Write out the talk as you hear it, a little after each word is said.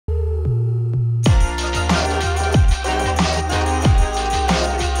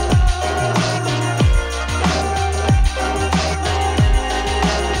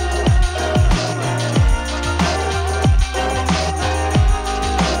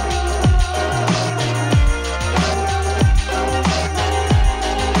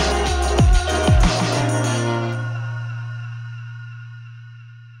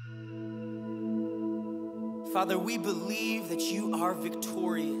Father, we believe that you are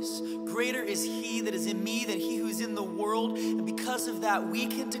victorious. Greater is he that is in me than he who is in the world. And because of that, we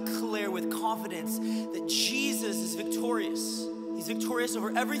can declare with confidence that Jesus is victorious. He's victorious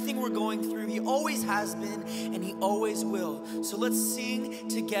over everything we're going through. He always has been, and he always will. So let's sing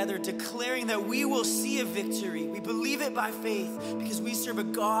together, declaring that we will see a victory. We believe it by faith because we serve a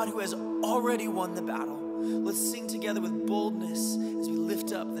God who has already won the battle. Let's sing together with boldness as we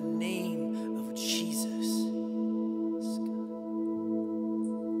lift up the name of Jesus.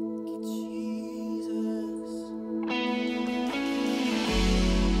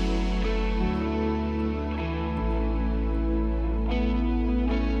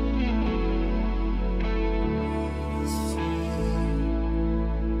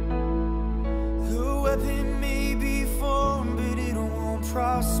 Weapon may be formed, but it won't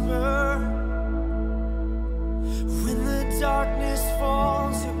prosper. When the darkness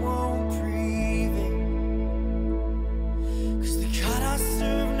falls, it won't prevail. 'Cause the God I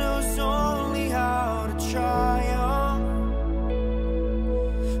serve knows only how to triumph.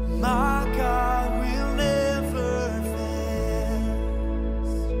 My God will never fail.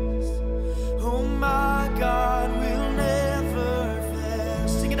 Oh, my God will never fail.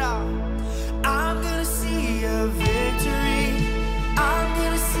 Sing it out. I'm gonna see a victory. I'm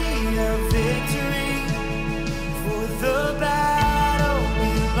gonna see a victory. For the battle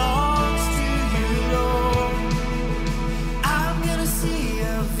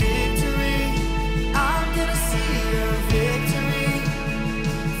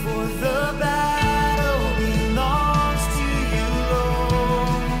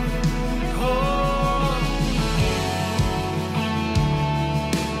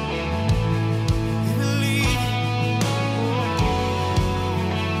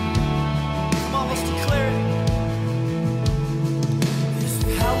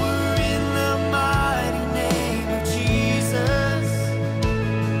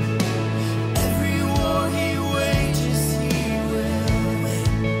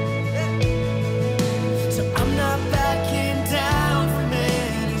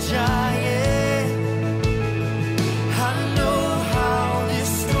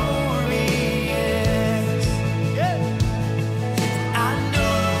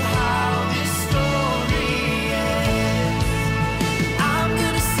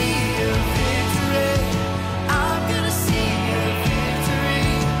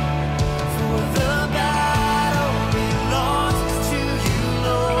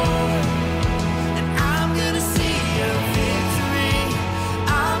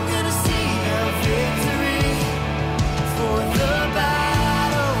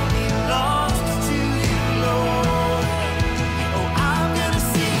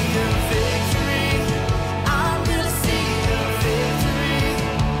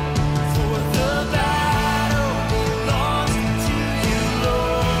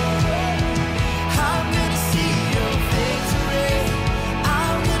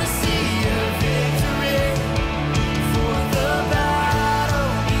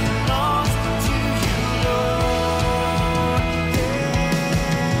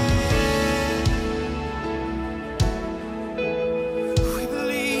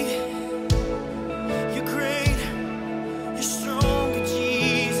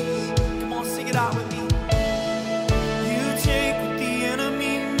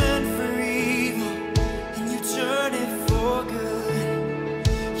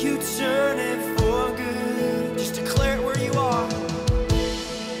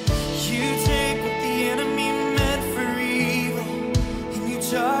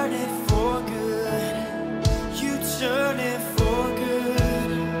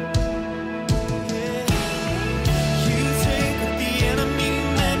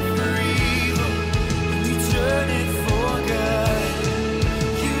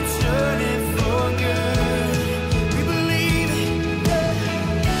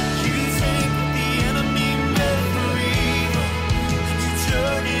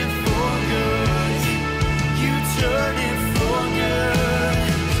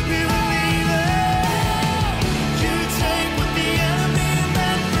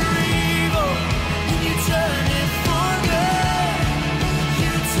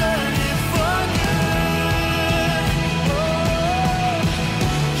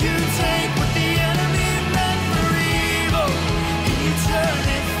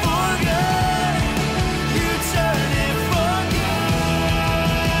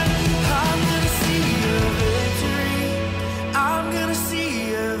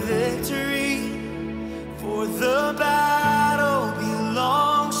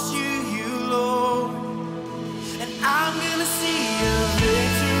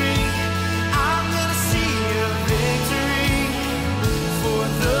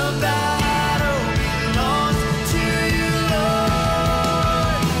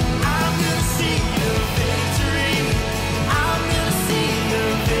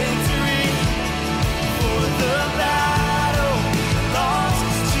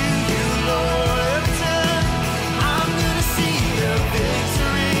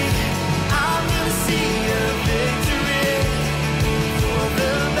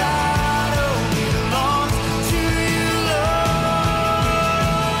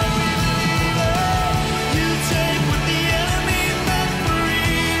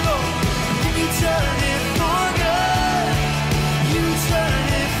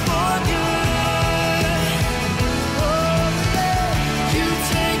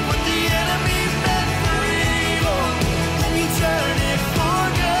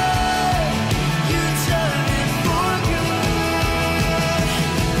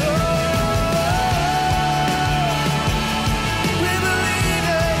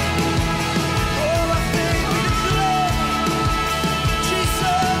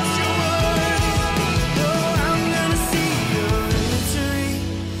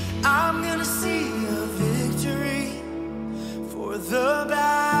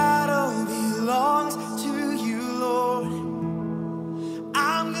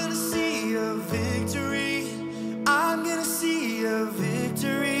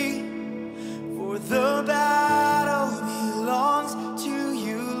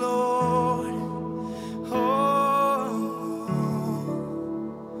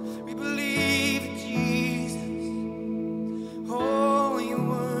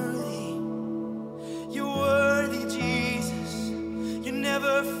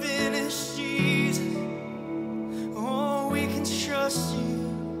never finish, Jesus. Oh, we can trust you.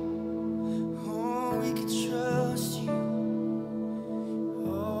 Oh, we can trust you.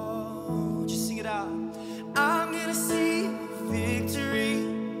 Oh, just sing it out. I'm gonna see victory.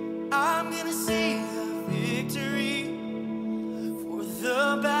 I'm gonna see a victory. For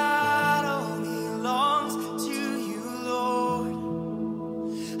the battle belongs to you, Lord.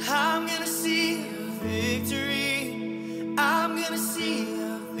 I'm gonna see a victory. I'm gonna see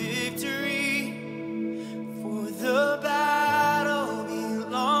a victory. For the battle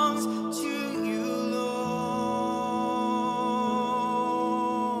belongs to you, Lord.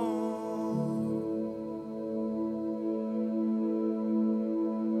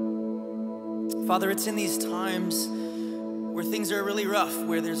 Father, it's in these times where things are really rough,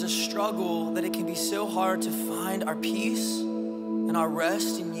 where there's a struggle, that it can be so hard to find our peace and our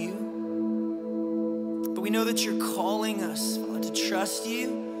rest in you. But we know that you're calling us, Father, to trust you.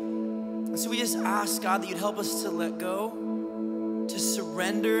 And so we just ask, God, that you'd help us to let go, to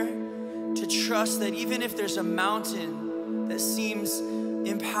surrender, to trust that even if there's a mountain that seems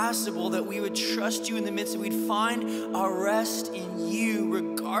impassable, that we would trust you in the midst, that we'd find our rest in you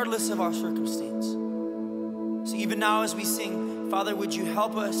regardless of our circumstance. So even now as we sing, Father, would you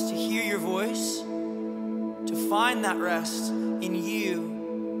help us to hear your voice, to find that rest in you,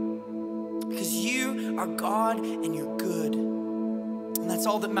 because you are God and you're good, and that's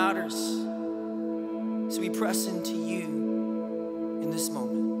all that matters. So we press into you in this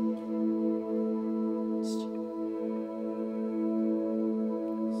moment.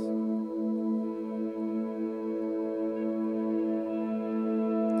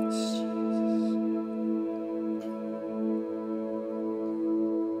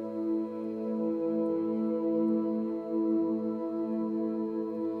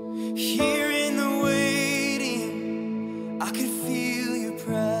 Here in the waiting, I could feel your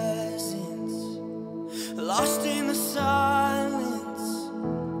presence. Lost in the silence,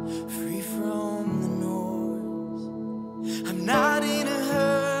 free from the noise. I'm not in a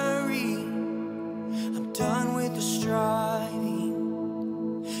hurry, I'm done with the striving.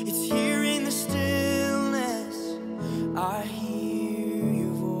 It's here in the stillness, I hear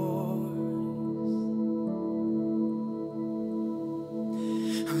your voice.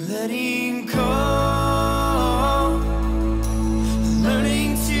 I'm letting go,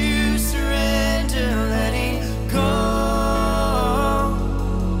 learning to surrender, letting go,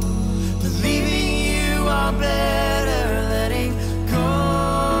 believing you are better, letting go,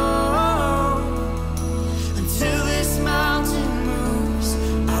 until this mountain moves.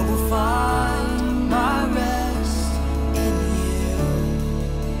 I will find my rest in you.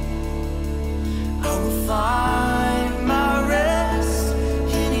 I will find my rest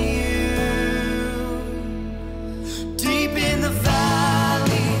in you. Deep in the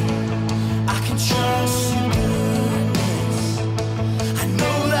valley, I can trust your goodness. I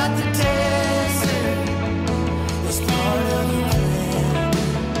know that the desert is part of your plan.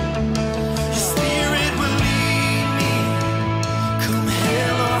 Your spirit will lead me, come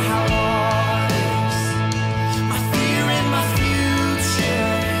hell or high waters. My fear and my future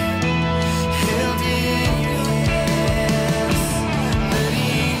held in your hands.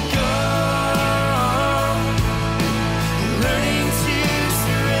 Letting go, learning to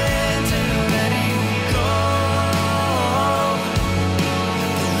surrender, letting go,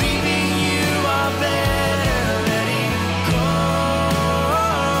 believing you are better, letting go,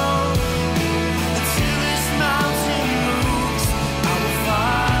 until this mountain moves. I will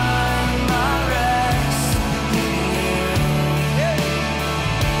find my rest in you.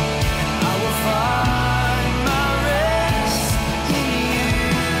 I will find my rest in you.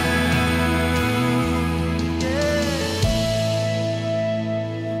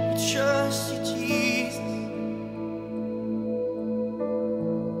 We trust you, Jesus.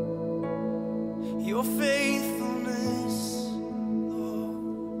 Your faithfulness, Lord.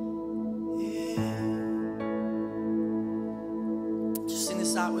 Yeah. Just sing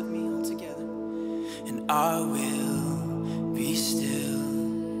this out with me all together. And I will be still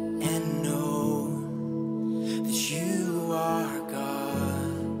and know that you are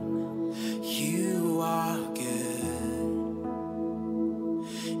God. You are good.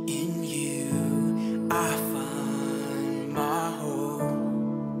 In you I find my hope.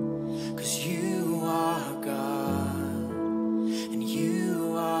 'Cause you are God and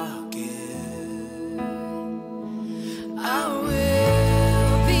you are good. I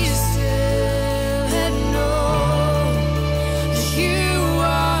will be still and know that you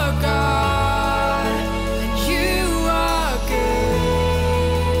are God.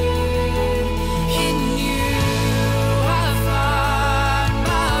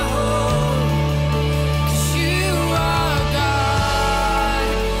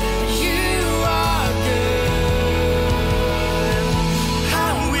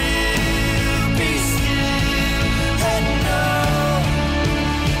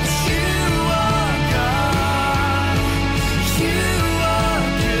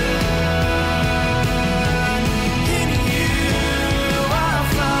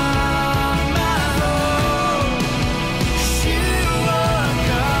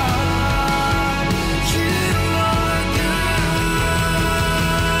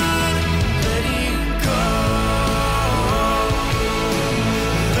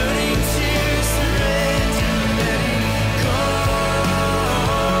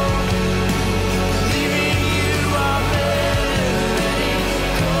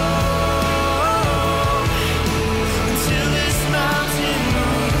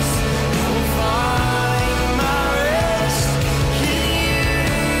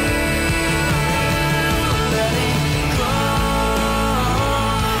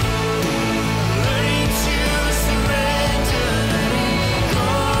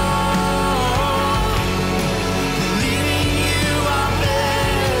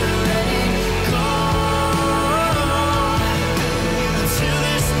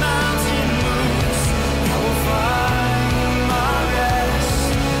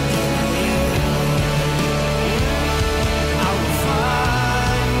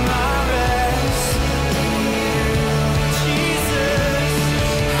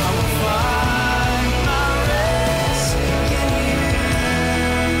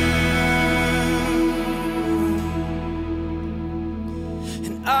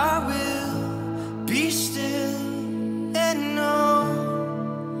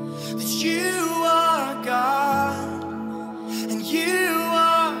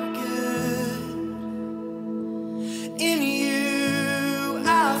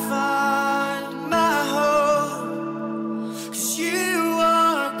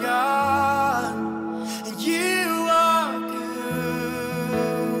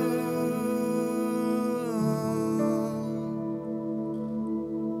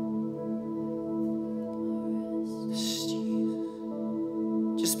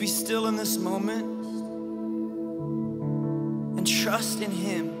 still in this moment and trust in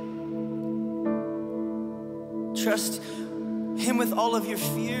Him. Trust Him with all of your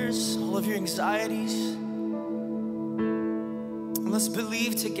fears, all of your anxieties. And let's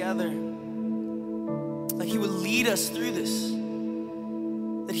believe together that He will lead us through this,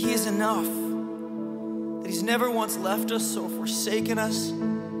 that He is enough, that He's never once left us or forsaken us,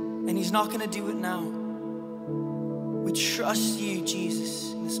 and He's not going to do it now. We trust You,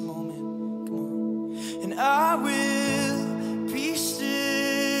 Jesus, in this moment. Come on. And I will be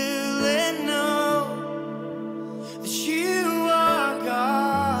still and know that You are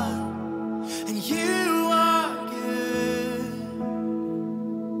God and You are good.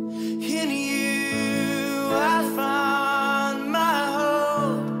 In You I find my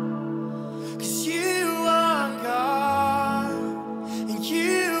hope, 'cause You are God and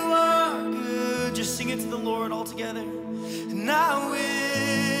You are good. Just sing it to the Lord all together. And I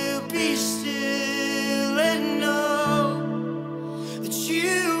will be still and know that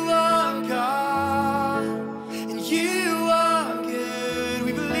You are God and You are good.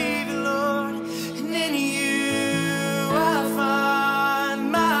 We believe it, Lord. And in You I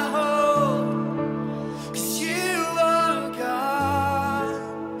find my hope, 'cause You are God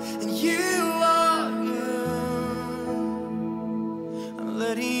and You are good. I'm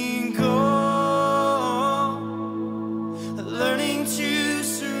letting go, learning to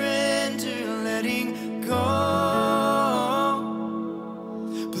surrender, letting go,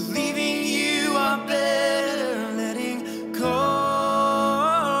 believing You are better, letting go,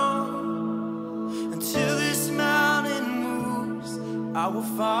 until this mountain moves. I will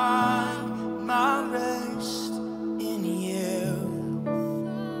find my rest in You.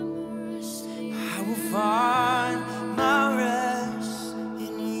 I will find my rest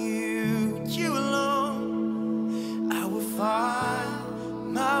in You, You alone. I will find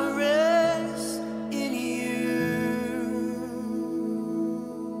my rest in You.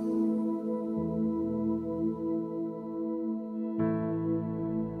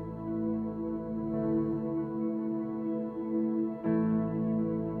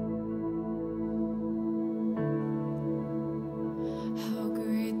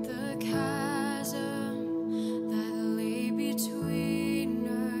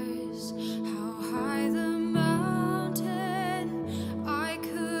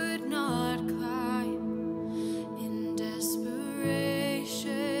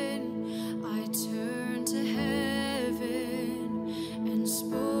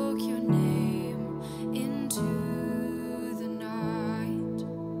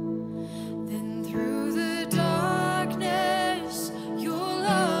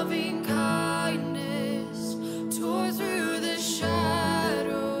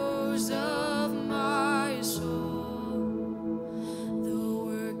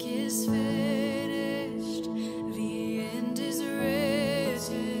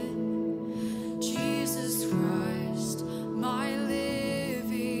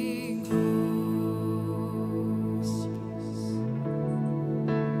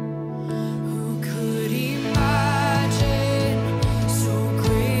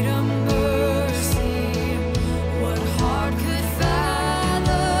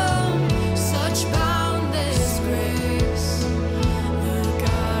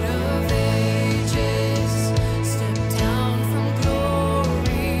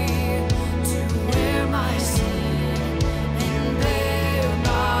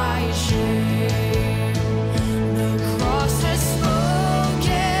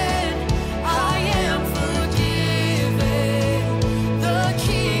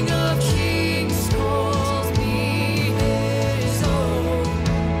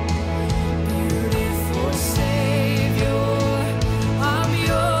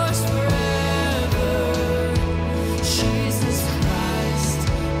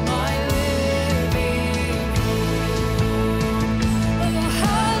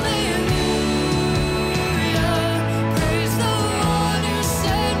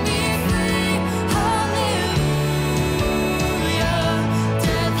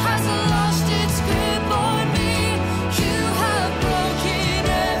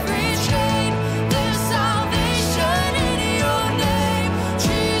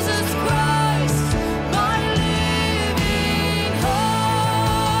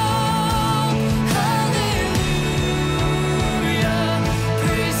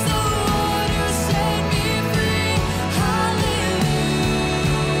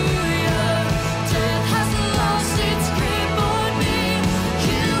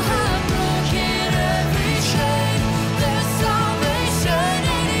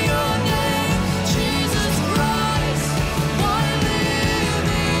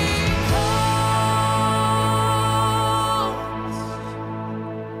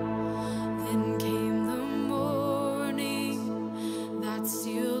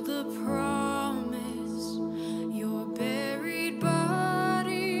 the promise, your buried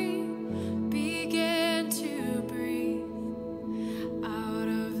body began to breathe. Out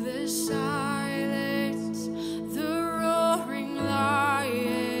of the silence, the roaring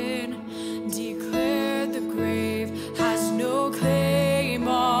lion declared the grave has no claim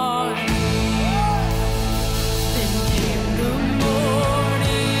on me. Then came the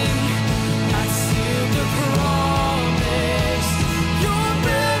morning, I sealed the promise. Your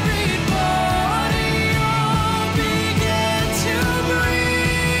buried body all began to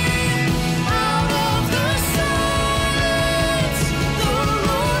breathe. Out of the silence, the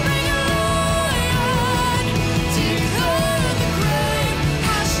roaring lion declared the grave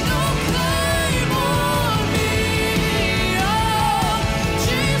has no claim on me. Oh,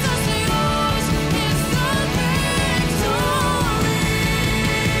 Jesus, yours is the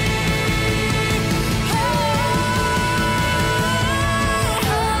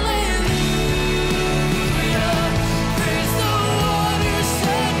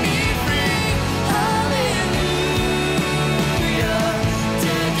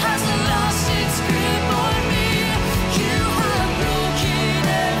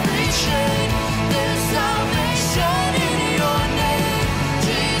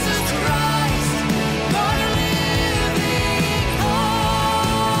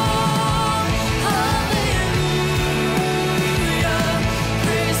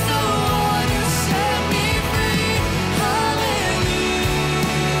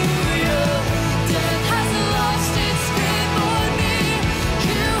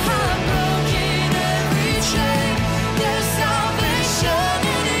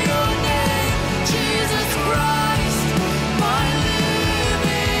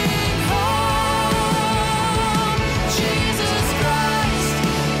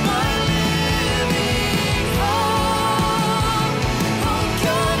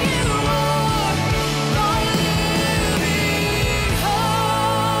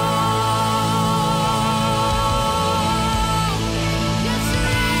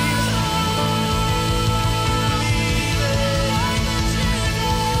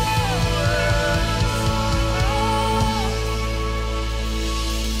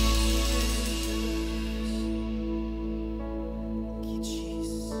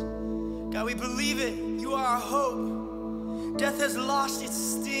God, we believe it. You are our hope. Death has lost its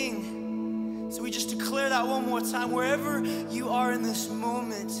sting. So we just declare that one more time. Wherever you are in this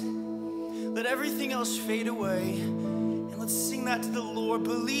moment, let everything else fade away. And let's sing that to the Lord,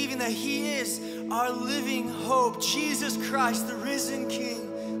 believing that He is our living hope. Jesus Christ, the risen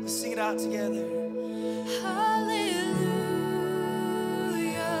King. Let's sing it out together. Hallelujah,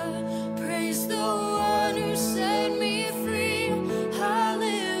 praise the one who set me free.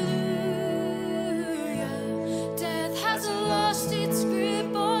 Hallelujah, death has lost its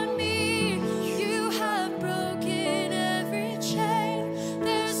grip on me. You have broken every chain.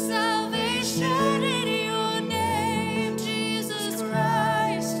 There's salvation in your name, Jesus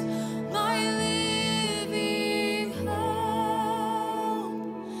Christ, my living hope.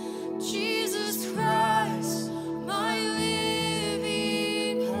 Jesus Christ, my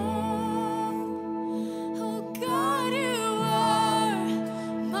living hope. Oh God, you are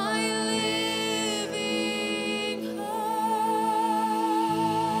my living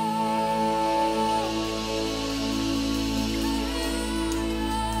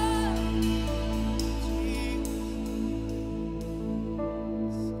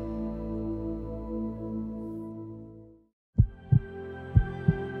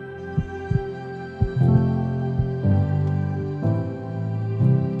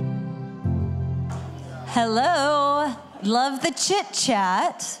Hello. Love the chit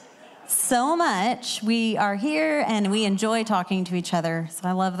chat so much. We are here and we enjoy talking to each other. So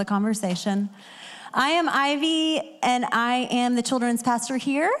I love the conversation. I am Ivy and I am the children's pastor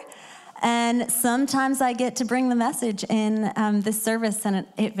here. And sometimes I get to bring the message in this service and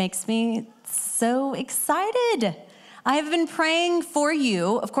it makes me so excited. I have been praying for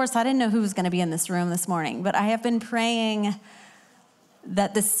you. Of course, I didn't know who was going to be in this room this morning, but I have been praying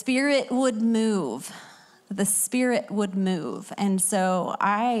that the Spirit would move. The Spirit would move. And so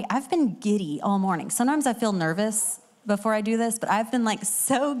I've been giddy all morning. Sometimes I feel nervous before I do this, but I've been like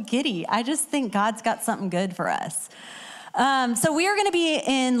so giddy. I just think God's got something good for us. So we are going to be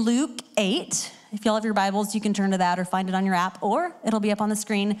in Luke 8. If y'all have your Bibles, you can turn to that or find it on your app, or it'll be up on the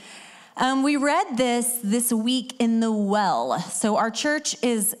screen. We read this week in the well. So our church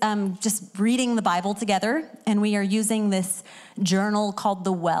is just reading the Bible together, and we are using this journal called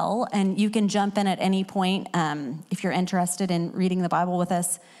The Well, and you can jump in at any point if you're interested in reading the Bible with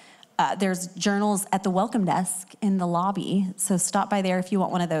us. There's journals at the welcome desk in the lobby, so stop by there if you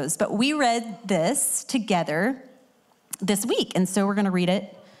want one of those. But we read this together this week, and so we're going to read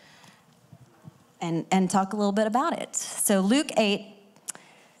it and talk a little bit about it. So Luke 8,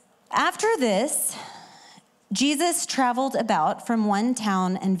 after this, Jesus traveled about from one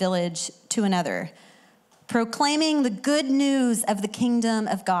town and village to another, proclaiming the good news of the kingdom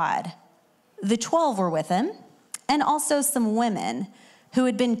of God. The 12 were with him, and also some women who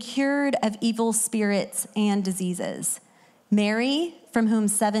had been cured of evil spirits and diseases. Mary, from whom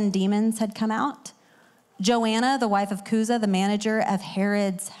 7 demons had come out, Joanna, the wife of Chuza, the manager of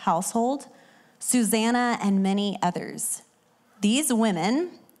Herod's household, Susanna, and many others. These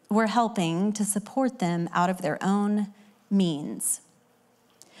women were helping to support them out of their own means.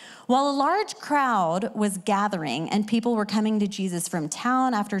 While a large crowd was gathering and people were coming to Jesus from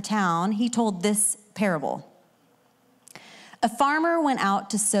town after town, he told this parable. A farmer went out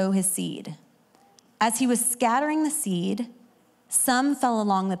to sow his seed. As he was scattering the seed, some fell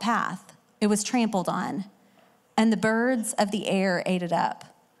along the path. It was trampled on, and the birds of the air ate it up.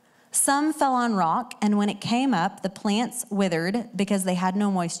 Some fell on rock, and when it came up, the plants withered because they had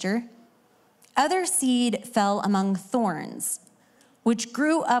no moisture. Other seed fell among thorns, which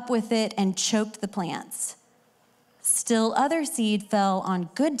grew up with it and choked the plants. Still other seed fell on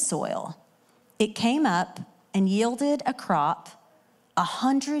good soil. It came up and yielded a crop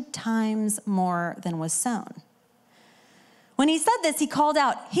 100 times more than was sown. When he said this, he called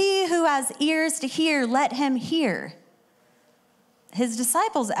out, "He who has ears to hear, let him hear." His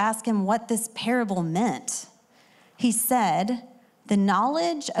disciples asked him what this parable meant. He said, "The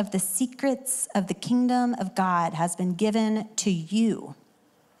knowledge of the secrets of the kingdom of God has been given to you.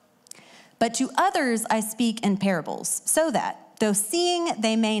 But to others I speak in parables, so that though seeing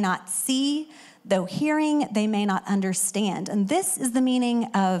they may not see, though hearing they may not understand." And this is the meaning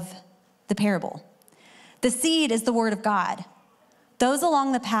of the parable. The seed is the word of God. Those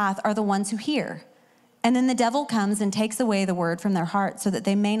along the path are the ones who hear. And then the devil comes and takes away the word from their heart so that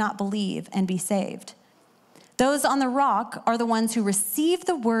they may not believe and be saved. Those on the rock are the ones who receive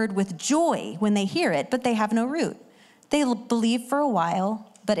the word with joy when they hear it, but they have no root. They believe for a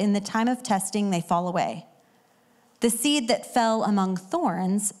while, but in the time of testing, they fall away. The seed that fell among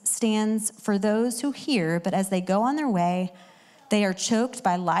thorns stands for those who hear, but as they go on their way, they are choked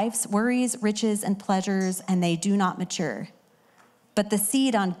by life's worries, riches, and pleasures, and they do not mature. But the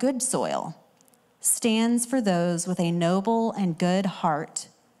seed on good soil stands for those with a noble and good heart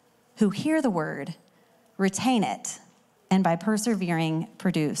who hear the word, retain it, and by persevering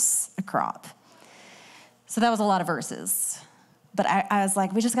produce a crop. So that was a lot of verses. But I was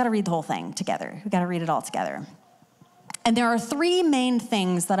like, we just got to read the whole thing together. We got to read it all together. And there are 3 main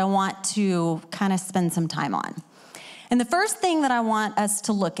things that I want to kind of spend some time on. And the first thing that I want us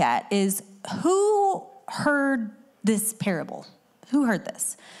to look at is who heard this parable? Who heard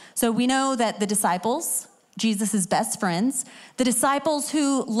this? So we know that the disciples, Jesus' best friends, the disciples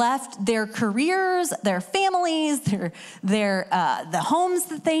who left their careers, their families, the homes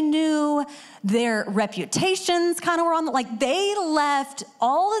that they knew, their reputations kind of were on, like they left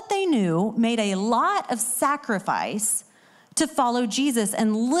all that they knew, made a lot of sacrifice to follow Jesus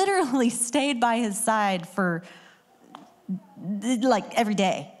and literally stayed by his side for like every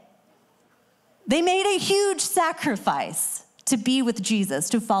day. They made a huge sacrifice to be with Jesus,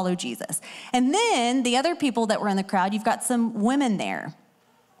 to follow Jesus. And then the other people that were in the crowd, you've got some women there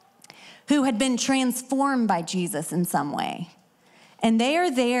who had been transformed by Jesus in some way. And they are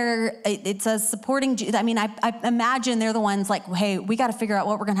there, it says supporting Jesus. I mean, I imagine they're the ones like, hey, we got to figure out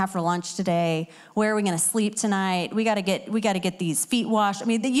what we're going to have for lunch today. Where are we going to sleep tonight? We got to get these feet washed. I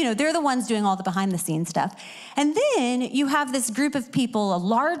mean, they're the ones doing all the behind the scenes stuff. And then you have this group of people, a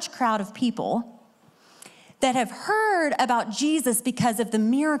large crowd of people that have heard about Jesus because of the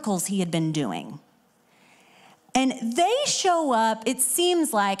miracles he had been doing. And they show up, it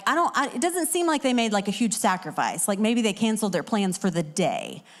seems like, it doesn't seem like they made like a huge sacrifice. Like maybe they canceled their plans for the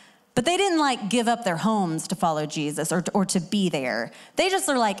day. But they didn't like give up their homes to follow Jesus or to be there. They just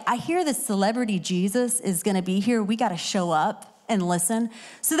are like, I hear this celebrity Jesus is gonna be here. We gotta show up and listen.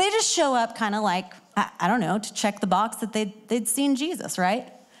 So they just show up kind of like, I don't know, to check the box that they'd seen Jesus,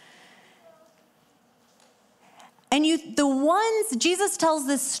 right? And Jesus tells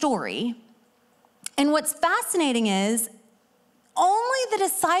this story, and what's fascinating is only the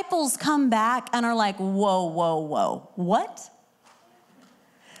disciples come back and are like, whoa, what?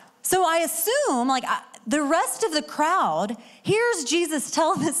 So I assume the rest of the crowd hears Jesus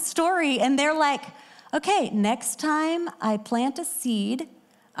tell this story and they're like, okay, next time I plant a seed,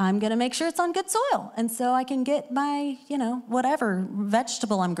 I'm going to make sure it's on good soil. And so I can get my, whatever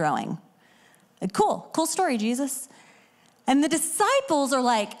vegetable I'm growing. Cool story, Jesus. And the disciples are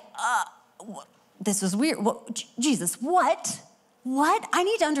like, this was weird. Jesus, what? What? I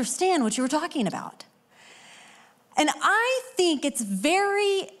need to understand what you were talking about. And I think it's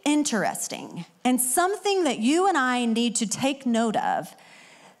very interesting and something that you and I need to take note of,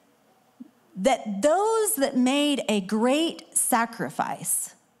 that those that made a great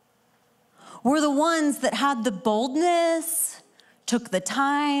sacrifice were the ones that had the boldness, took the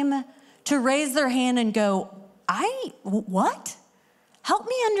time to raise their hand and go, what? Help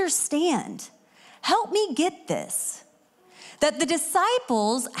me understand. Help me get this. That the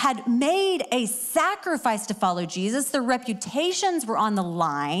disciples had made a sacrifice to follow Jesus. Their reputations were on the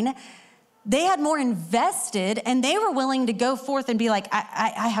line. They had more invested, and they were willing to go forth and be like,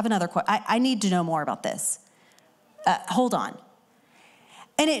 I have another question. I need to know more about this. Hold on.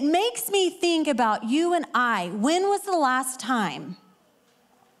 And it makes me think about you and I. When was the last time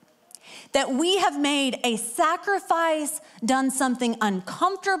that we have made a sacrifice, done something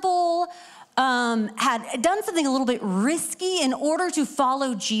uncomfortable, had done something a little bit risky in order to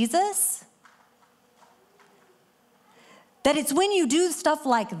follow Jesus? That it's when you do stuff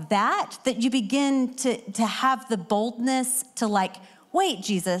like that you begin to have the boldness to like, wait,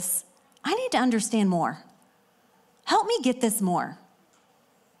 Jesus, I need to understand more. Help me get this more.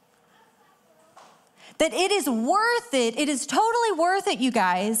 That it is worth it. It is totally worth it, you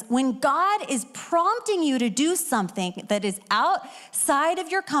guys, when God is prompting you to do something that is outside of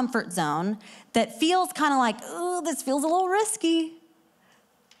your comfort zone, that feels kind of like, oh, this feels a little risky.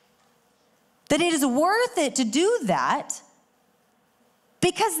 That it is worth it to do that,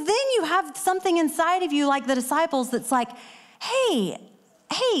 because then you have something inside of you like the disciples that's like, hey,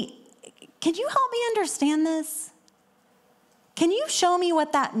 can you help me understand this? Can you show me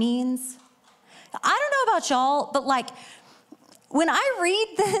what that means? I don't know about y'all, but like when I read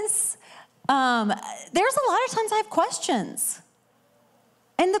this, there's a lot of times I have questions.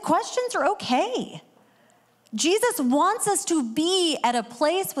 And the questions are okay. Jesus wants us to be at a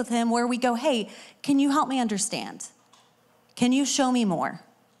place with him where we go, hey, can you help me understand? Can you show me more?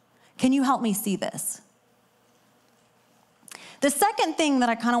 Can you help me see this? The second thing that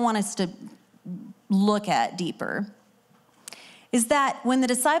I kind of want us to look at deeper is that when the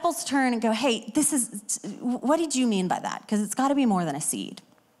disciples turn and go, hey, what did you mean by that? Because it's got to be more than a seed.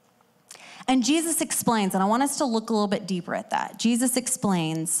 And Jesus explains, and I want us to look a little bit deeper at that. Jesus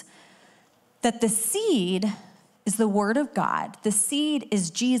explains that the seed is the word of God. The seed is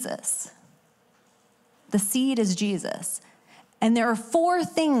Jesus. The seed is Jesus. And there are 4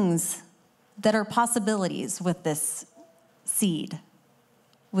 things that are possibilities with this seed,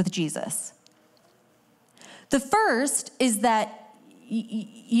 with Jesus. The first is that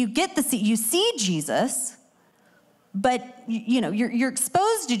you get the seed, you see Jesus, but you're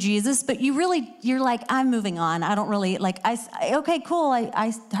exposed to Jesus, but you're like, I'm moving on. I don't really okay, cool.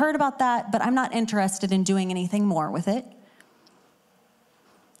 I heard about that, but I'm not interested in doing anything more with it.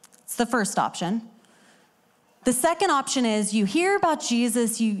 It's the first option. The second option is you hear about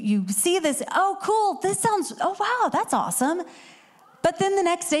Jesus, you see this, oh, cool, oh, wow, that's awesome. But then the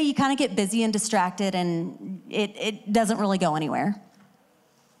next day you kind of get busy and distracted and it doesn't really go anywhere.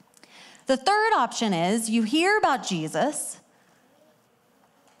 The third option is you hear about Jesus,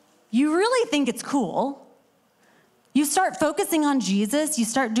 you really think it's cool, you start focusing on Jesus, you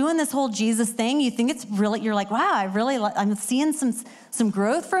start doing this whole Jesus thing, you think it's really, you're like, wow, I'm seeing some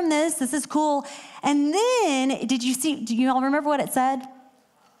growth from this is cool. And then, do you all remember what it said?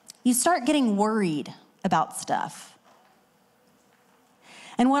 You start getting worried about stuff.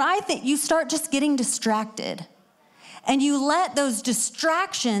 And what I think, you start just getting distracted. And you let those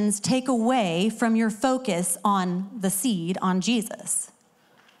distractions take away from your focus on the seed, on Jesus.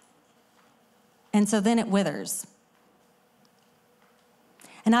 And so then it withers.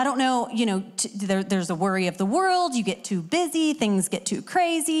 And I don't know, there's a worry of the world. You get too busy. Things get too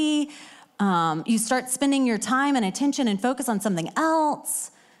crazy. You start spending your time and attention and focus on something else.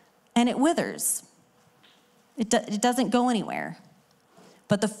 And it withers. It doesn't go anywhere.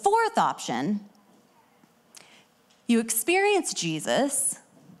 But the fourth option, you experience Jesus,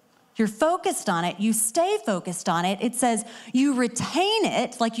 you're focused on it, you stay focused on it. It says you retain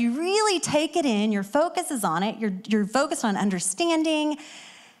it, like you really take it in, your focus is on it, you're focused on understanding.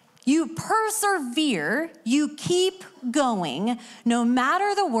 You persevere, you keep going, no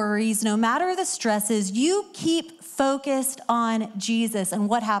matter the worries, no matter the stresses, you keep focused on Jesus. And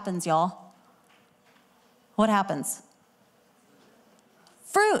what happens, y'all? What happens?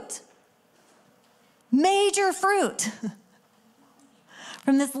 Fruit. Major fruit.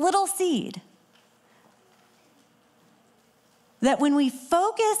 from this little seed. That when we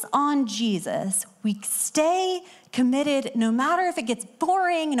focus on Jesus, we stay committed no matter if it gets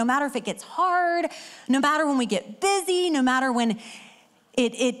boring, no matter if it gets hard, no matter when we get busy, no matter when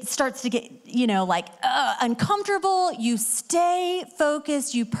it starts to get, uncomfortable. You stay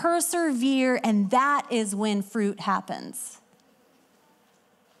focused, you persevere, and that is when fruit happens.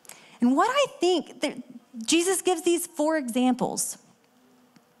 And what I think, that Jesus gives these 4 examples.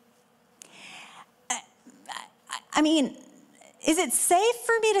 I mean, is it safe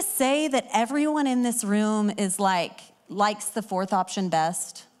for me to say that everyone in this room is likes the 4th option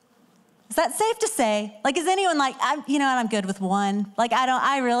best? Is that safe to say? Is anyone I'm good with 1.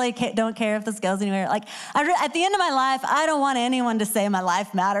 I really don't care if this goes anywhere. At the end of my life, I don't want anyone to say my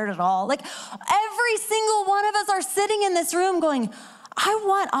life mattered at all. Every single one of us are sitting in this room going, I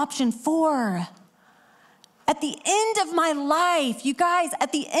want option 4. At the end of my life, you guys,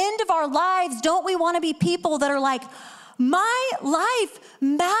 at the end of our lives, don't we want to be people that are like, my life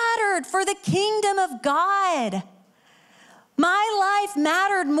mattered for the kingdom of God. My life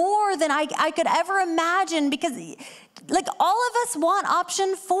mattered more than I could ever imagine because all of us want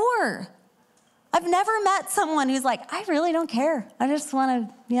option 4. I've never met someone who's like, I really don't care. I just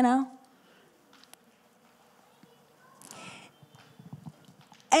want to,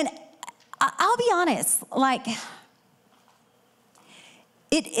 And I'll be honest,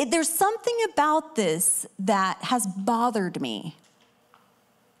 there's something about this that has bothered me.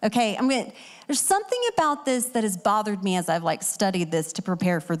 Okay, there's something about this that has bothered me as I've studied this to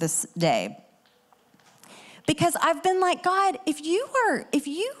prepare for this day. Because I've been like, God, if you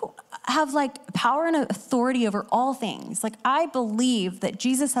have power and authority over all things, I believe that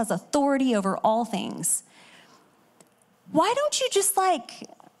Jesus has authority over all things. Why don't you just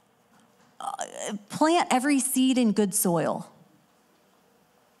plant every seed in good soil?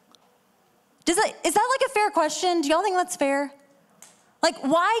 Is that a fair question? Do y'all think that's fair?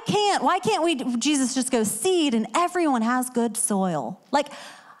 Why can't we, Jesus, just go seed and everyone has good soil?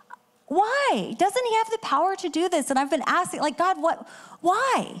 Why? Doesn't he have the power to do this? And I've been asking, God,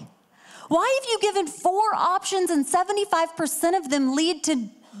 why? Why have you given 4 options and 75% of them lead to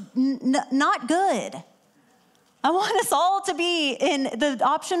not good? I want us all to be in the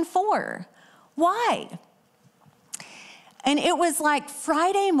option 4. Why? And it was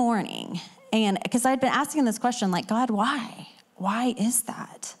Friday morning, and because I'd been asking this question, God, why? Why is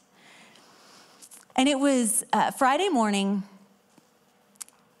that? And it was Friday morning,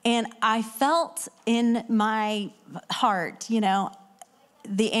 and I felt in my heart,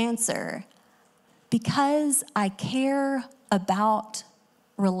 the answer. Because I care about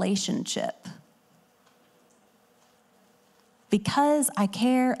relationship. Because I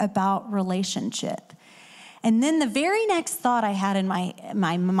care about relationship. And then the very next thought I had in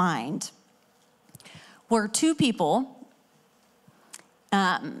my mind were 2 people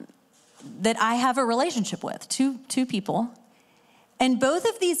that I have a relationship with, two people. And both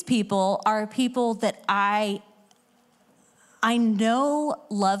of these people are people that I know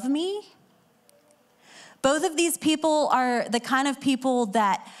love me. Both of these people are the kind of people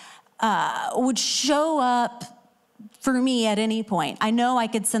that would show up for me at any point. I know I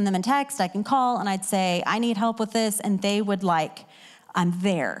could send them a text, I can call, and I'd say, I need help with this, and they would I'm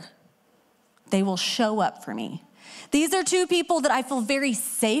there. They will show up for me. These are 2 people that I feel very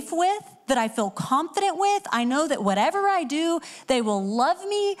safe with, that I feel confident with. I know that whatever I do, they will love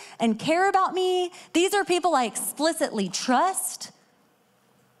me and care about me. These are people I explicitly trust.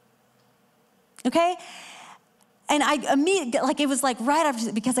 Okay? And I immediately, it was right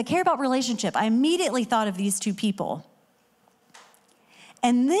after, because I care about relationship, I immediately thought of these 2 people.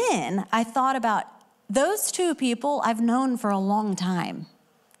 And then I thought about those 2 people I've known for a long time.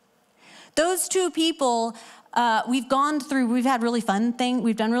 Those 2 people, we've had really fun things,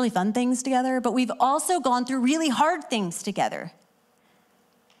 we've done really fun things together, but we've also gone through really hard things together.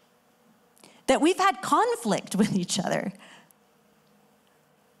 That we've had conflict with each other.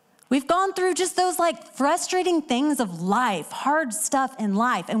 We've gone through just those frustrating things of life, hard stuff in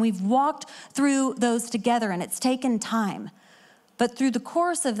life, and we've walked through those together, and it's taken time. But through the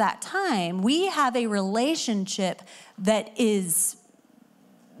course of that time, we have a relationship that is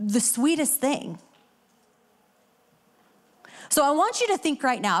the sweetest thing. So I want you to think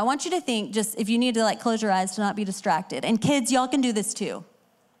right now, just if you need to close your eyes to not be distracted. And kids, y'all can do this too.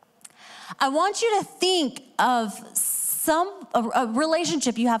 I want you to think of a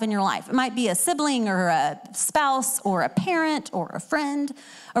relationship you have in your life. It might be a sibling or a spouse or a parent or a friend.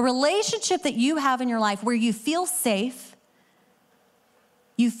 A relationship that you have in your life where you feel safe,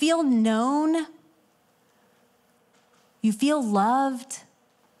 you feel known, you feel loved,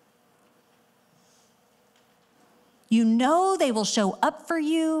 You know they will show up for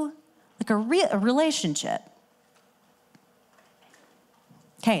you like a relationship.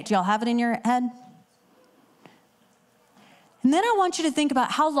 Okay, do y'all have it in your head? And then I want you to think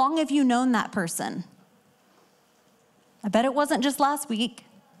about, how long have you known that person? I bet it wasn't just last week.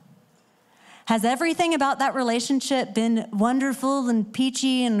 Has everything about that relationship been wonderful and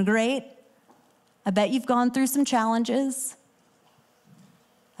peachy and great? I bet you've gone through some challenges.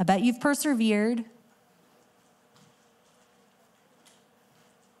 I bet you've persevered.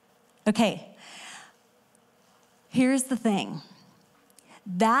 Okay, here's the thing.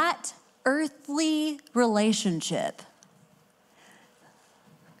 That earthly relationship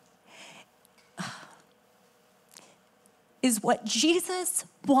is what Jesus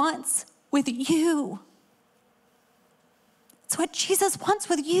wants with you. It's what Jesus wants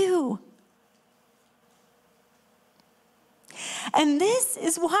with you. And this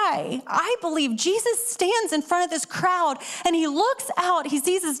is why I believe Jesus stands in front of this crowd and he looks out, he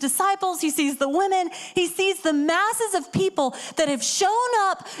sees his disciples, he sees the women, he sees the masses of people that have shown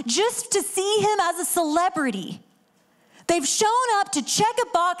up just to see him as a celebrity. They've shown up to check a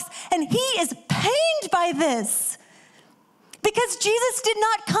box, and he is pained by this because Jesus did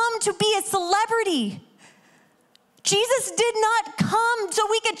not come to be a celebrity. Jesus did not come so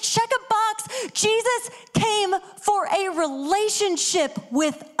we could check a box. Jesus came for a relationship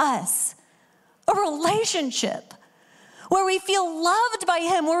with us. A relationship where we feel loved by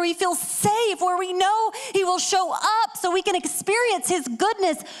him, where we feel safe, where we know he will show up so we can experience his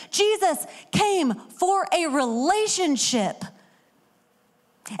goodness. Jesus came for a relationship.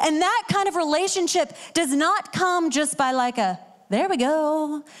 And that kind of relationship does not come just by like there we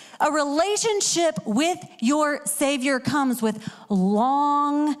go. A relationship with your Savior comes with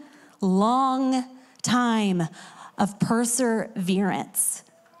long, long time of perseverance,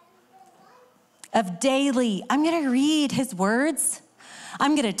 of daily, I'm going to read his words.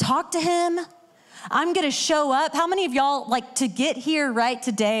 I'm going to talk to him. I'm going to show up. How many of y'all, like, to get here right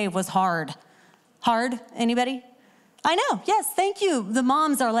today was hard? Hard? Anybody? I know. Yes. Thank you. The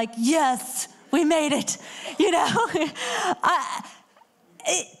moms are like, yes, we made it. You know,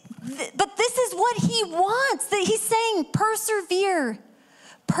 but this is what he wants. That he's saying, persevere,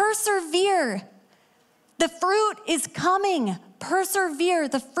 persevere. The fruit is coming. Persevere.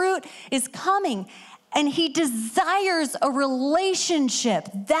 The fruit is coming. And he desires a relationship.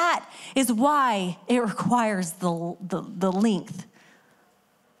 That is why it requires the length.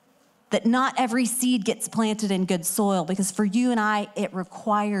 That not every seed gets planted in good soil, because for you and I, it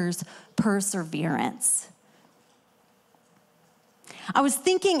requires perseverance. I was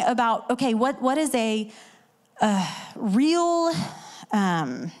thinking about, okay, what is a real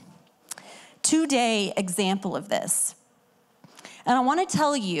 2-day example of this? And I want to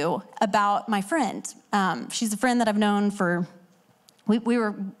tell you about my friend. She's a friend that I've known for, we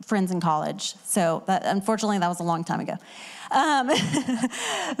were friends in college. So unfortunately, that was a long time ago.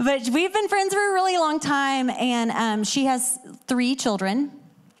 But we've been friends for a really long time, and she has 3 children,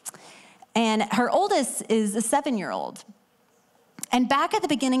 and her oldest is a 7-year-old. And back at the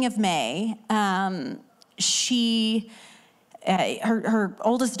beginning of May, her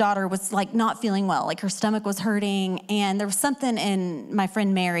oldest daughter was like not feeling well, like her stomach was hurting, and there was something in my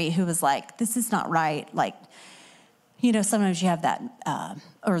friend Mary who was like, this is not right. Like, you know, sometimes you have that,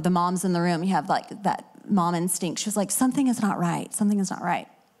 or the moms in the room, you have like that mom instinct. She was like, something is not right. Something is not right.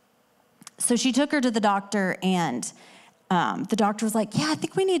 So she took her to the doctor, and the doctor was like, yeah, I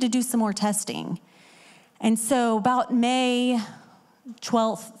think we need to do some more testing. And so about May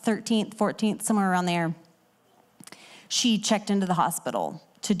 12th, 13th, 14th, somewhere around there, she checked into the hospital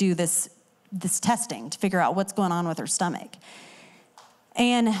to do this testing to figure out what's going on with her stomach.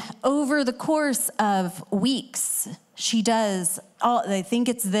 And over the course of weeks, she does they think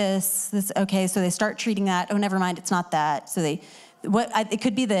it's this, okay, so they start treating that. Oh, never mind, it's not that. So it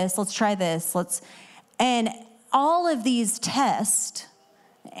could be this, let's try this, and all of these tests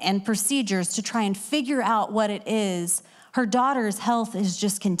and procedures to try and figure out what it is, her daughter's health is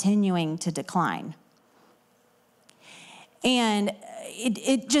just continuing to decline. And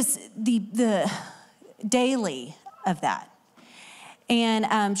it just, the daily of that.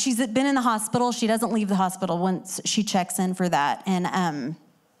 And she's been in the hospital. She doesn't leave the hospital once she checks in for that. And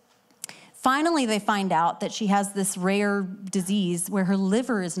finally, they find out that she has this rare disease where her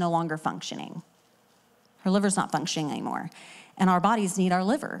liver is no longer functioning. Her liver's not functioning anymore. And our bodies need our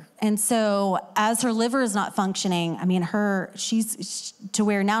liver. And so as her liver is not functioning, I mean, she's to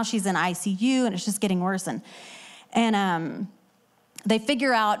where now she's in ICU, and it's just getting worse. And they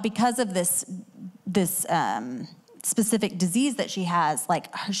figure out, because of this specific disease that she has, like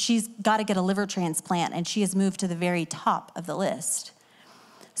she's got to get a liver transplant, and she has moved to the very top of the list.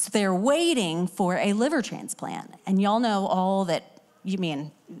 So they're waiting for a liver transplant. And y'all know all that,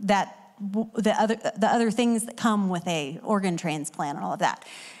 the other things that come with a organ transplant and all of that.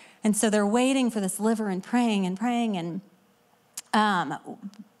 And so they're waiting for this liver and praying. And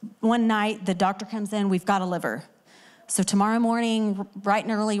one night the doctor comes in, we've got a liver. So tomorrow morning, bright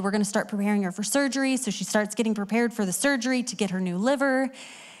and early, we're going to start preparing her for surgery. So she starts getting prepared for the surgery to get her new liver.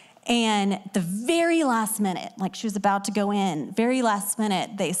 And the very last minute, like she was about to go in, very last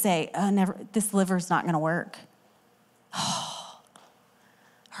minute, they say, this liver's not going to work.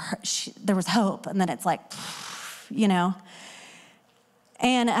 There was hope. And then it's like,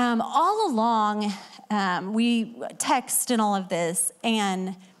 And all along, we text and all of this,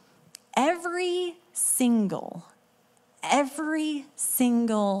 and every single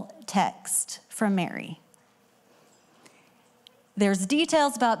text from Mary, there's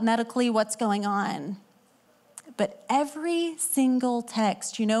details about medically what's going on, but every single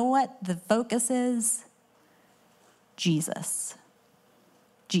text, you know what the focus is? Jesus.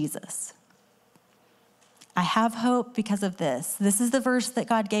 I have hope because of this. This is the verse that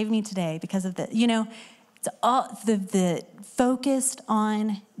God gave me today because of this. It's all the focused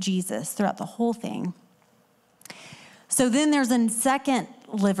on Jesus throughout the whole thing. So then there's a second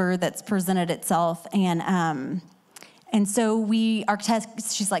liver that's presented itself, and so our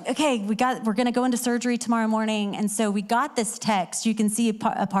text, she's like, okay, we're going to go into surgery tomorrow morning. And so we got this text. You can see a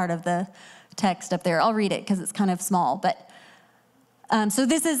part of the text up there. I'll read it because it's kind of small. But so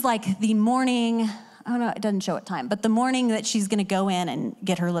this is like the morning, I don't know, it doesn't show what time, but the morning that she's going to go in and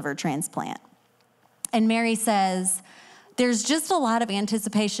get her liver transplant. And Mary says, there's just a lot of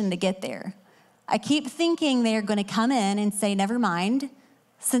anticipation to get there. I keep thinking they're going to come in and say, never mind,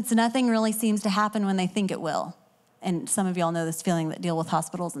 since nothing really seems to happen when they think it will. And some of y'all know this feeling that deal with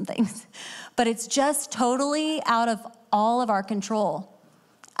hospitals and things. But it's just totally out of all of our control.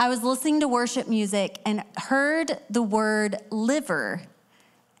 I was listening to worship music and heard the word liver,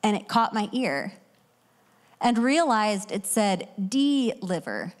 and it caught my ear, and realized it said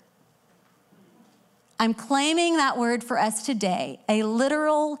deliver. I'm claiming that word for us today, a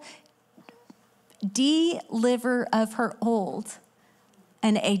literal deliver of her old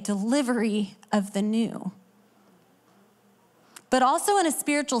and a delivery of the new. But also in a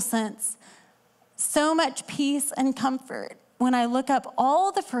spiritual sense, so much peace and comfort when I look up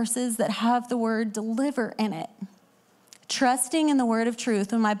all the verses that have the word deliver in it. Trusting in the word of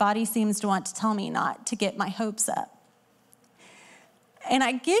truth when my body seems to want to tell me not to get my hopes up. And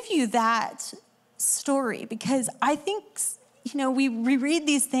I give you that story because I think, we read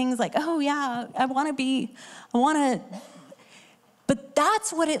these things like, oh yeah, but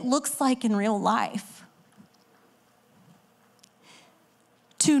that's what it looks like in real life.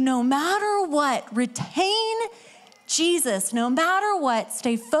 To no matter what, retain Jesus, no matter what,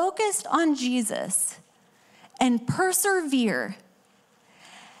 stay focused on Jesus and persevere.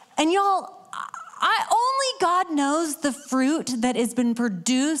 And y'all, only God knows the fruit that has been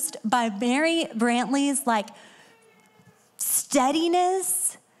produced by Mary Brantley's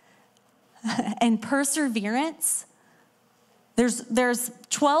steadiness and perseverance. There's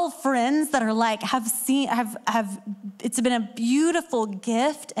 12 friends that are it's been a beautiful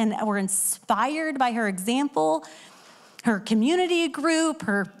gift, and we're inspired by her example, her community group,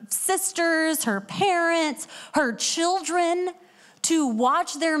 her sisters, her parents, her children, to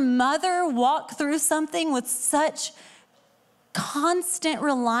watch their mother walk through something with such constant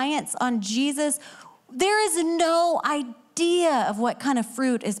reliance on Jesus. There is no idea of what kind of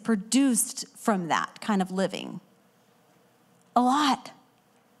fruit is produced from that kind of living. A lot.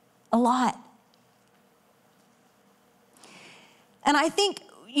 And I think,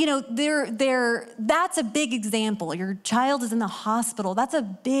 that's a big example. Your child is in the hospital. That's a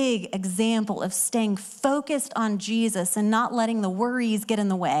big example of staying focused on Jesus and not letting the worries get in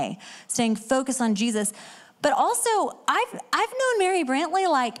the way. Staying focused on Jesus. But also, I've known Mary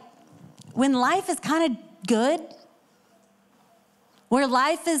Brantley when life is kind of good, where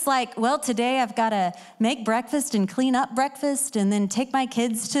life is today I've got to make breakfast and clean up breakfast and then take my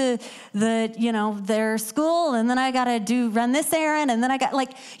kids to their school, and then I got to run this errand, and then I got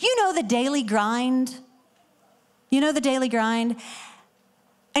the daily grind. The daily grind.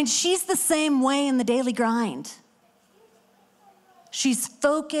 And she's the same way in the daily grind. She's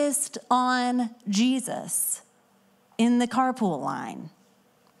focused on Jesus in the carpool line.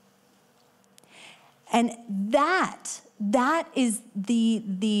 And that is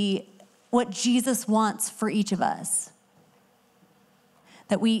what Jesus wants for each of us.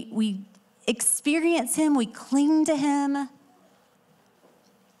 That we experience him, we cling to him.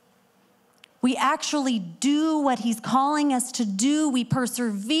 We actually do what he's calling us to do. We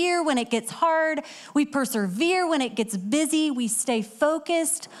persevere when it gets hard. We persevere when it gets busy. We stay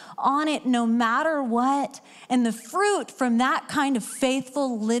focused on it no matter what. And the fruit from that kind of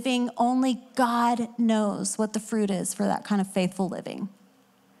faithful living, only God knows what the fruit is for that kind of faithful living.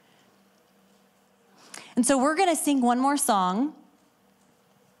 And so we're going to sing one more song.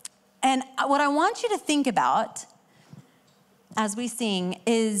 And what I want you to think about as we sing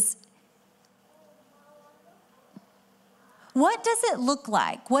is, what does it look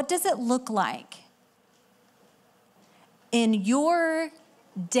like? What does it look like in your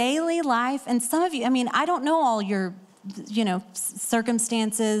daily life? And some of you, I mean, I don't know all your,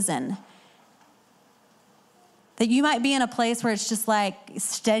 circumstances, and that you might be in a place where it's just like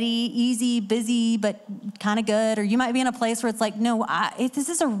steady, easy, busy, but kind of good. Or you might be in a place where it's like, no, this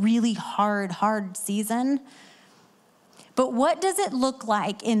is a really hard season. But what does it look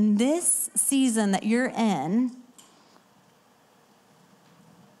like in this season that you're in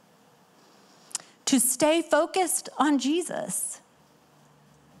to stay focused on Jesus?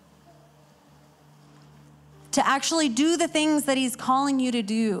 To actually do the things that he's calling you to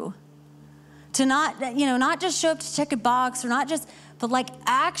do. To not just show up to check a box, or not just, but like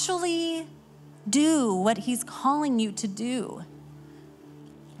actually do what he's calling you to do.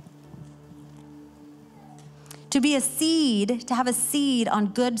 To be a seed, to have a seed on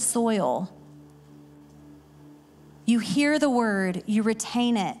good soil. You hear the word, you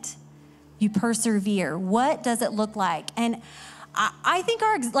retain it, you persevere. What does it look like? And I think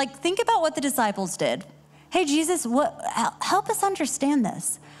think about what the disciples did. Hey, Jesus, help us understand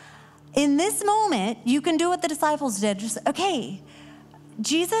this. In this moment, you can do what the disciples did. Just, okay,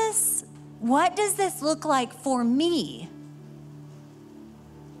 Jesus, what does this look like for me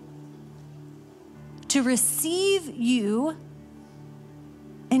to receive you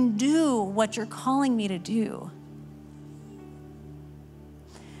and do what you're calling me to do?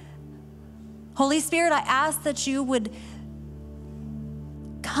 Holy Spirit, I ask that you would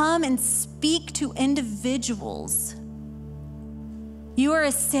come and speak to individuals. You are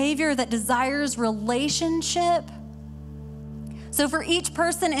a Savior that desires relationship. So for each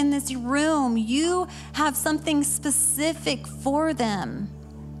person in this room, you have something specific for them.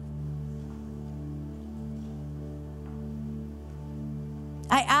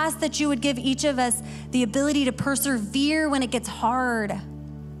 I ask that you would give each of us the ability to persevere when it gets hard.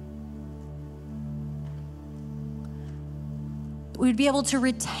 We'd be able to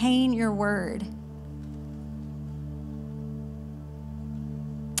retain your word.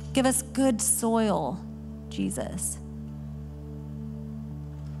 Give us good soil, Jesus.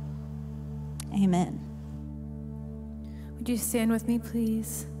 Amen. Would you stand with me,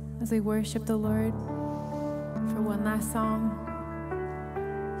 please, as we worship the Lord for one last song?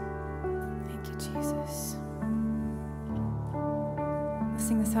 Thank you, Jesus. Let's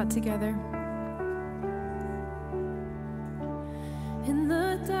sing this out together. In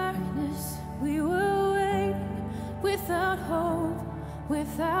the darkness, we were waiting without hope,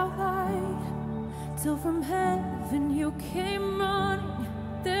 without light, till from heaven you came running.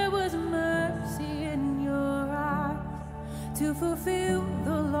 There was mercy in your eyes to fulfill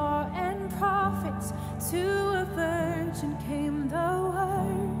the law and prophets. To a virgin came the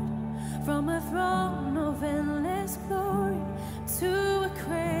word, from a throne of endless glory to a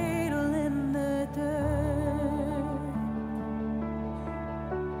cradle in the dirt.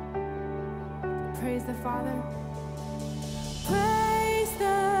 Praise the Father. Praise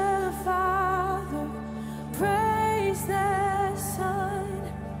the Father. Praise the Son.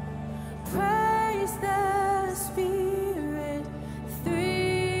 Praise the Spirit.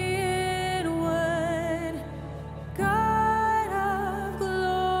 Three in one. God of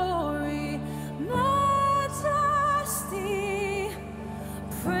glory, majesty.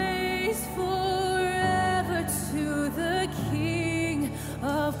 Praise forever to the King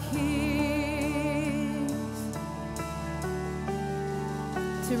of Kings.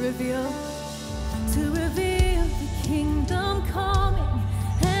 To reveal the kingdom coming,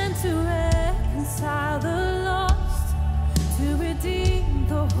 and to reconcile the lost, to redeem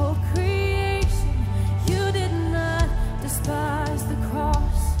the whole creation. You did not despise the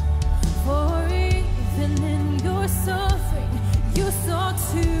cross, for even in your suffering, you saw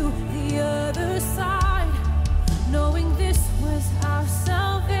to the other side, knowing this was our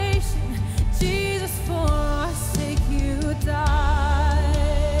salvation. Jesus, for our sake you died.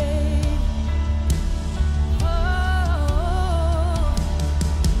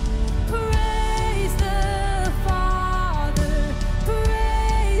 Praise the Father, praise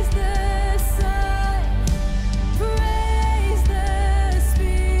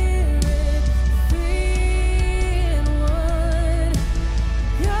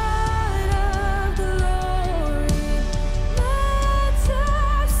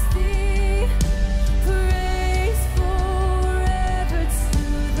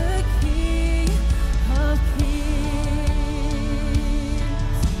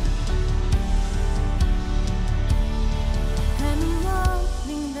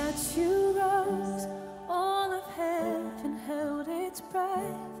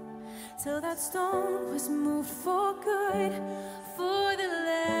stone was moved for good, for the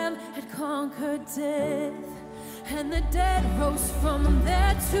Lamb had conquered death, and the dead rose from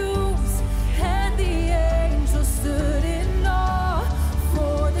their tombs, and the angels stood in awe,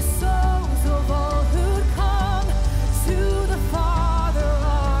 for the souls of all who'd come to the Father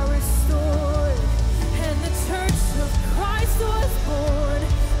are restored, and the church of Christ was born.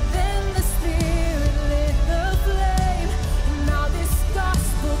 Then the Spirit lit the flame. Now this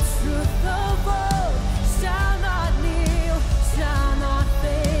gospel truth of old shall not kneel, shall not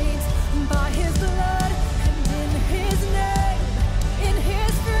faint. By His blood and in His name, in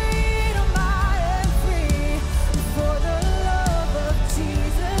His freedom I am free. For the love of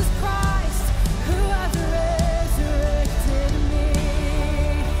Jesus Christ, who has resurrected me.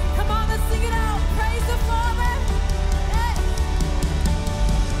 Come on, let's sing it out. Praise the Father. Hey.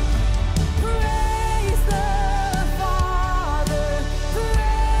 Praise the Father.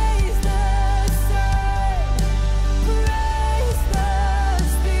 Praise the Son. Praise the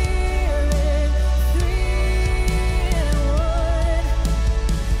Spirit. Three in one.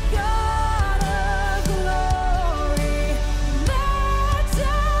 God of glory,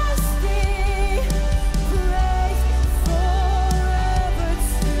 majesty, praise forever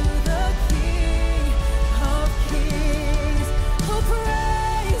to the King of kings. Oh,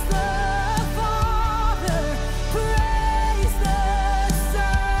 praise the Father, praise the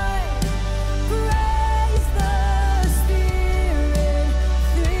Son, praise the Spirit,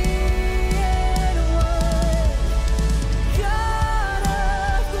 three in one. God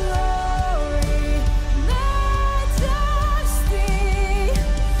of glory, majesty,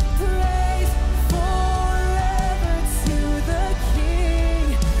 praise forever to the King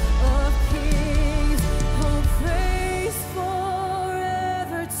of kings. Oh, praise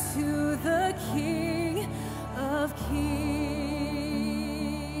forever to the King of kings.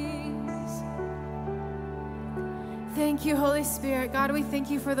 Thank you, Holy Spirit. God, we thank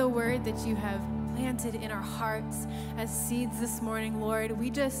you for the word that you have planted in our hearts as seeds this morning, Lord. We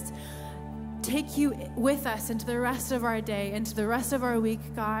just take you with us into the rest of our day, into the rest of our week,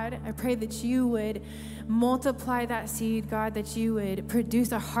 God. I pray that you would multiply that seed, God, that you would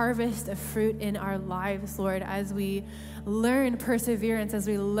produce a harvest of fruit in our lives, Lord, as we learn perseverance, as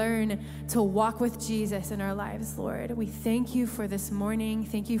we learn to walk with Jesus in our lives, Lord. We thank you for this morning.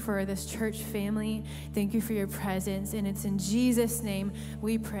 Thank you for this church family. Thank you for your presence. And it's in Jesus' name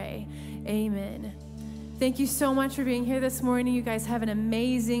we pray. Amen. Thank you so much for being here this morning. You guys have an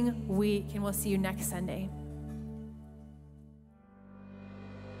amazing week, and we'll see you next Sunday.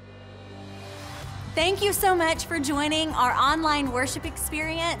 Thank you so much for joining our online worship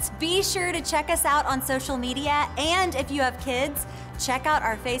experience. Be sure to check us out on social media, and if you have kids, check out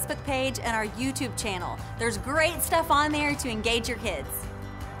our Facebook page and our YouTube channel. There's great stuff on there to engage your kids.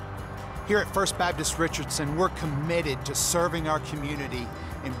 Here at First Baptist Richardson, we're committed to serving our community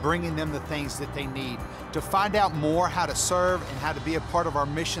and bringing them the things that they need. To find out more how to serve and how to be a part of our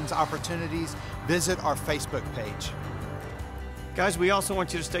missions opportunities, visit our Facebook page. Guys, we also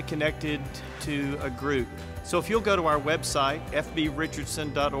want you to stay connected to a group. So if you'll go to our website,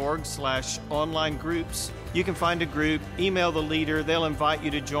 fbrichardson.org/online groups, you can find a group, email the leader, they'll invite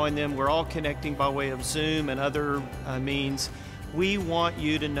you to join them. We're all connecting by way of Zoom and other means. We want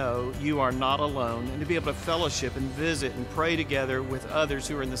you to know you are not alone and to be able to fellowship and visit and pray together with others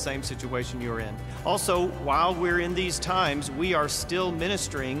who are in the same situation you're in. Also, while we're in these times, we are still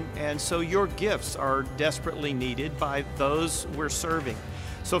ministering, and so your gifts are desperately needed by those we're serving.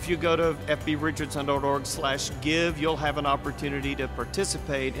 So if you go to fbrichardson.org/give, you'll have an opportunity to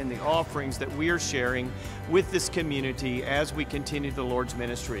participate in the offerings that we are sharing with this community as we continue the Lord's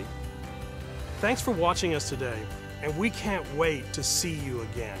ministry. Thanks for watching us today, and we can't wait to see you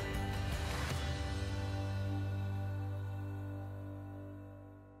again.